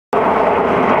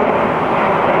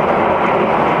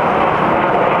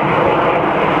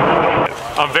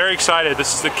I'm very excited.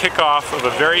 This is the kickoff of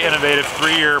a very innovative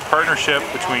 3-year partnership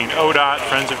between ODOT,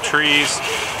 Friends of Trees,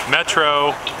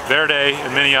 Metro, Verde,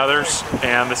 and many others.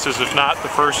 And this is, if not the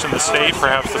first in the state,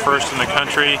 perhaps the first in the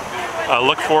country.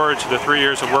 Look forward to the 3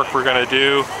 years of work we're going to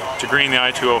do to green the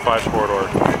I-205 corridor.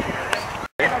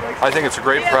 I think it's a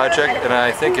great project, and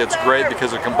I think it's great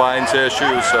because it combines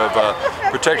issues of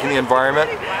protecting the environment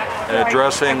and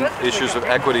addressing issues of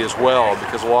equity as well,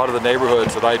 because a lot of the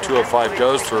neighborhoods that I-205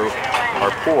 goes through are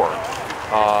poor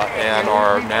and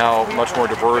are now much more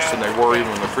diverse than they were even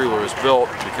when the freeway was built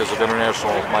because of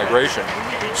international migration.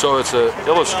 So it's an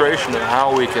illustration of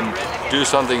how we can do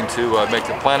something to make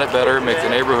the planet better, make the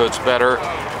neighborhoods better,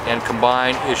 and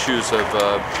combine issues of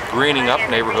greening up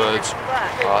neighborhoods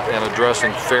and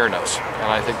addressing fairness.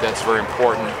 And I think that's very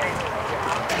important.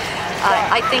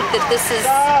 I think that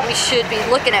we should be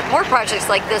looking at more projects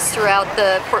like this throughout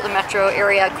the Portland metro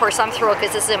area. Of course, I'm thrilled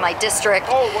because this is in my district.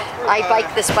 I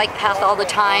bike this bike path all the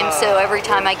time, so every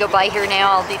time I go by here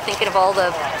now, I'll be thinking of all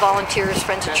the volunteers,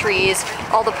 Friends of Trees,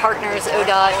 all the partners,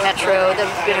 ODOT, Metro, that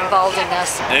have been involved in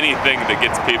this. Anything that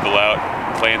gets people out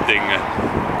planting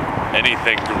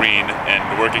anything green and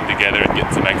working together and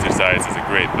getting some exercise is a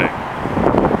great thing.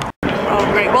 Oh,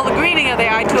 great. Well, the greening of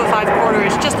the I-205 corridor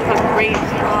is just a great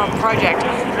project.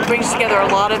 It brings together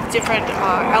a lot of different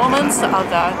elements of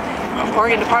the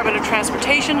Oregon Department of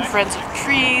Transportation, Friends of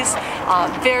Trees,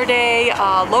 Verde,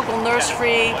 local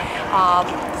nursery,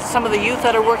 some of the youth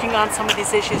that are working on some of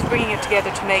these issues, bringing it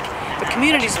together to make the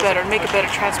communities better and make a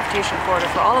better transportation corridor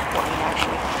for all of Portland,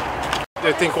 actually.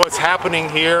 I think what's happening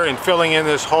here and filling in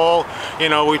this hole, you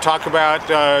know, we talk about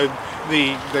the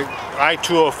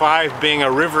I-205 being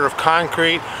a river of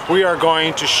concrete. We are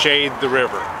going to shade the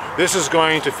river. This is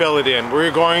going to fill it in.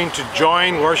 We're going to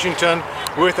join Washington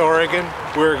with Oregon.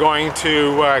 We're going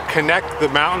to connect the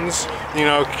mountains, you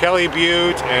know, Kelly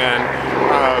Butte and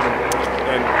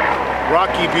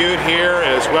Rocky Butte here,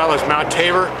 as well as Mount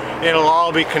Tabor. It'll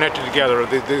all be connected together.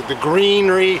 The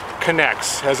greenery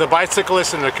connects. As a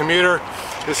bicyclist and a commuter,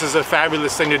 this is a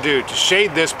fabulous thing to do, to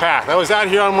shade this path. I was out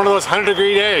here on one of those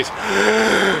 100-degree days.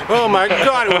 Oh my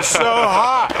God, it was so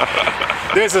hot.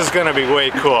 This is gonna be way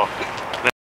cool.